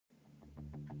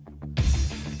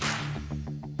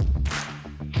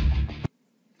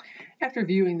After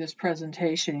viewing this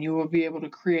presentation, you will be able to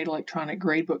create electronic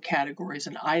gradebook categories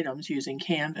and items using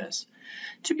Canvas.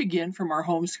 To begin, from our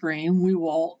home screen, we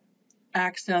will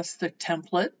access the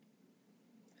template.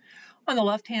 On the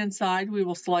left-hand side, we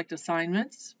will select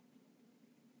Assignments.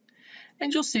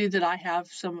 And you'll see that I have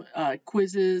some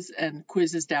quizzes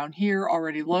down here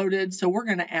already loaded. So we're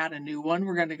going to add a new one.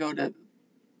 We're going to go to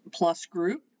Plus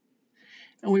Group,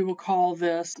 and we will call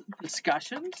this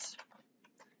Discussions.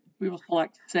 We will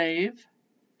select Save.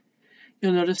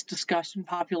 You'll notice Discussion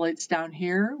populates down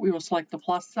here. We will select the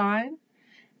plus sign,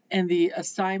 and the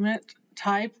assignment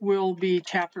type will be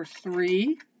Chapter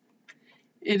 3.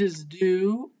 It is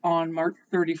due on March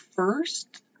 31st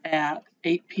at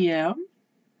 8 p.m.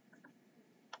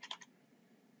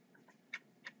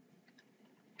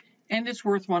 and it's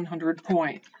worth 100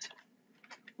 points.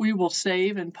 We will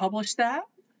save and publish that.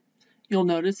 You'll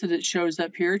notice that it shows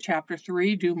up here, Chapter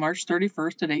 3, due March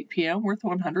 31st at 8 p.m., worth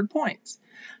 100 points.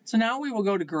 So now we will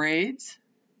go to Grades.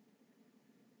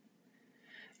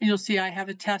 And you'll see I have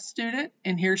a test student,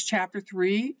 and here's Chapter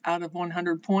 3 out of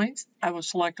 100 points. I will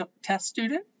select a test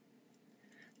student,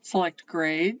 select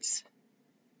Grades.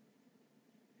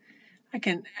 I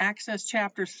can access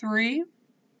Chapter 3,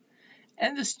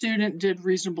 and the student did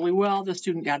reasonably well. The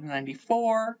student got a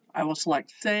 94. I will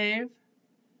select Save.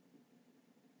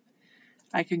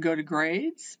 I can go to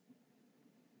Grades,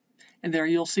 and there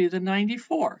you'll see the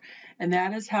 94. And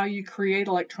that is how you create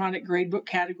electronic gradebook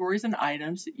categories and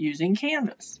items using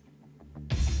Canvas.